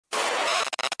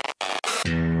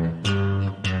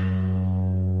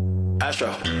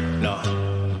Astro, no.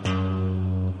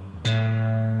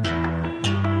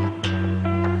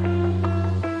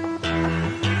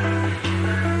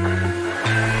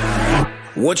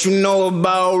 What you know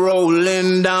about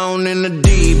rolling down in the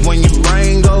deep? When your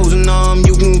brain goes numb,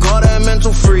 you can call that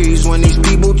mental freeze. When these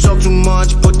people talk too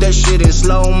much, put that shit in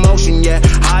slow motion. Yeah,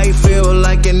 I feel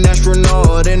like an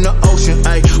astronaut in the ocean.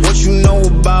 Ay, what you know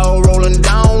about rolling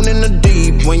down in the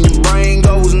deep? When your brain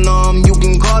goes numb, you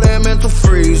can call that mental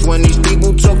freeze. When these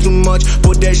people talk too much,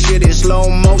 put that shit in slow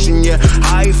motion. Yeah,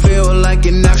 I feel like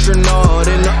an astronaut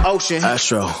in the ocean.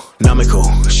 Astronomical,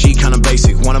 she kinda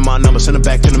basic. One of my numbers, send her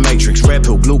back to the matrix. Red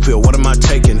pill, blue pill, what am I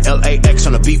taking? LAX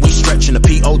on the beat, we stretchin'. The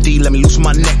POD, let me loosen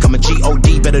my neck. I'm a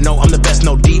GOD, better know I'm the best.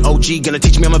 No DOG, gonna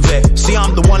teach me I'm a vet. See,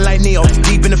 I'm the one like Neo,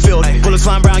 deep in the field. Bullets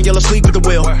flying brown, yellow, sleep at the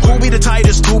wheel. Who be the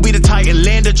tightest? Who be the titan?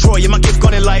 Land of Troy, yeah, my gift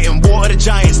gonna enlighten. War of the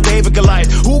Giants, David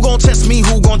Goliath. Who gon' test me?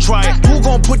 Who gon' try it? Who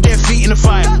gon' put their feet in the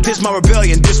fire? This my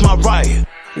rebellion, this my riot.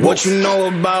 What you know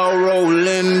about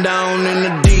rolling down in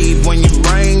the deep? When your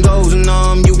brain goes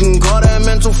numb, you can call that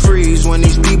mental freeze. When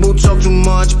these people talk too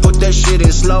much, put that shit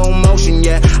in slow motion.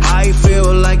 Yeah, I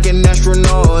feel like an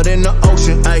astronaut in the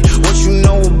ocean. Ay, what you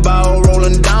know about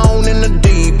rolling down in the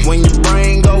deep? When your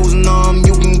brain goes numb,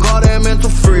 you can call that mental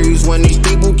freeze. When these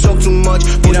people talk too much,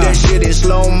 put that shit in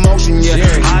slow motion. Yeah,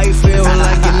 I feel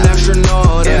like an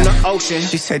astronaut in the ocean.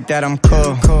 She said that I'm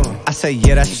cool. I say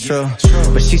yeah, that's true.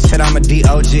 But she said I'm a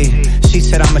DOG. She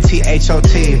said I'm a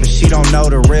THOT, but she don't know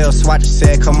the real, so I just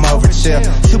said come over chill.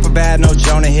 Super bad, no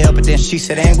Jonah Hill, but then she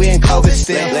said ain't we in COVID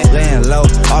still? Laying low,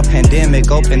 all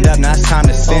pandemic opened up, now it's time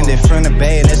to send it. From the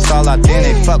bay and it's all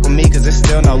authentic. Fuck with me cause there's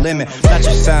still no limit. Not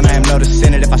your son, I am no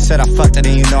descendant. If I said I fucked it,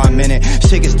 then you know I'm in it.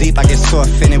 Shit gets deep, I get so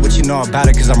offended. What you know about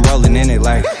it cause I'm rolling in it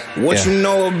like What you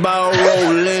know about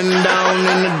rolling down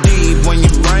in the deep? When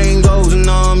your brain goes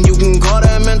numb, you can call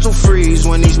that mental freeze.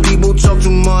 When these people talk too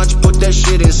much, put that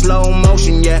shit in slow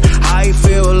motion. Yeah, I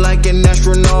feel like an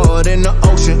astronaut in the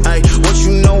ocean. Ay, what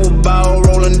you know about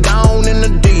rolling down in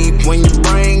the deep? When your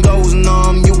brain goes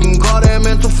numb, you can call that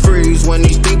mental freeze. When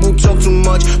these people talk too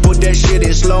much, put that shit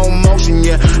in slow motion.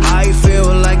 Yeah, I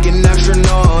feel like an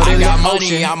astronaut in the ocean. I got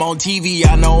money, I'm on TV,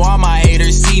 I know all my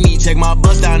haters see me. Check my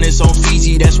bust down, it's on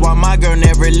Fiji. That's why my girl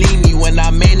never leave me. When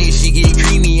I'm in it, she get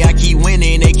creamy. I keep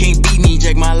winning, they can't beat me.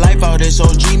 Check my life out, it's so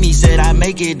dreamy. Said I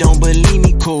make it, don't believe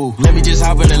me, cool. Let me just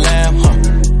hop in the lab,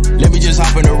 let me just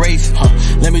hop in the Wraith,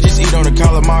 let me just eat on the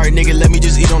calamari, nigga, let me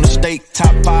just eat on the steak.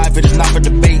 Top 5, it is not for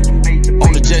debate.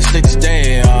 On the jet, stick to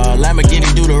stay,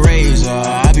 Lamborghini do the raise,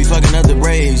 I be fucking up the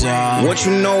Braves, What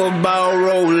you know about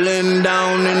rolling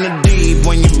down in the deep?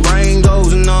 When your brain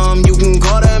goes numb, you can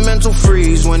call that mental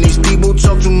freeze. When these people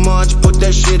talk too much, put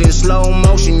that shit in slow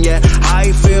motion. Yeah,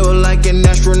 I feel like an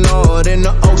astronaut in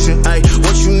the ocean. Ay,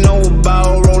 what you know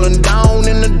about rolling down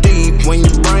in the deep? When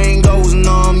your brain goes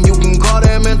numb, you can call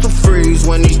that mental freeze.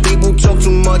 When these people talk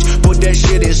too much, put that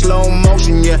shit in slow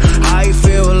motion. Yeah, I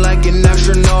feel like an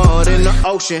astronaut in the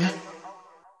ocean.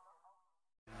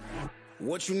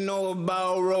 What you know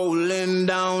about rolling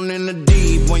down in the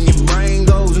deep? When your brain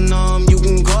goes numb, you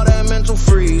can call that mental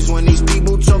freeze. When these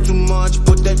people talk too much,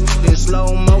 put that shit in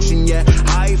slow motion. Yeah,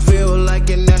 I feel like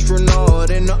an astronaut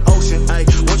in the ocean. Ay,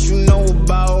 what you know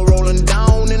about rolling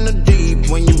down in the deep?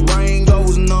 When your brain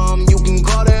goes numb, you can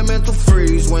call that mental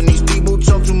freeze. When these people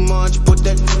talk too much, put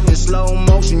that shit in slow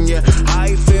motion. Yeah,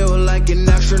 I feel like an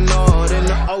astronaut in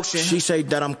the ocean. She say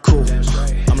that I'm cool.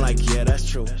 I'm like, yeah, that's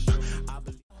true.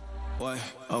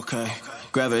 Okay,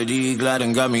 gravity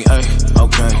gliding got me, ayy,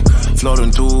 okay.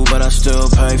 Floating through, but I still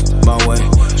paved my way.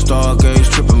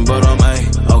 Stargaze tripping, but I'm,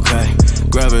 ayy, okay.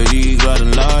 Gravity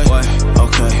gliding light,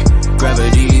 okay.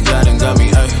 Gravity gliding got me,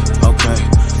 ayy, okay.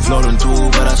 Floating through,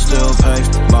 but I still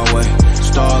paved my way.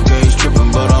 Stargaze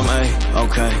tripping, but I'm, ayy,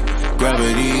 okay.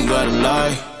 Gravity gliding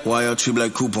light. Why y'all cheap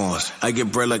like coupons? I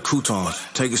get bread like croutons.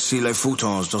 Take a seat like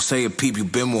futons. Don't say a peep, you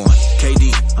been one.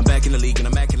 KD, I'm back in the league and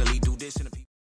I'm back in the league.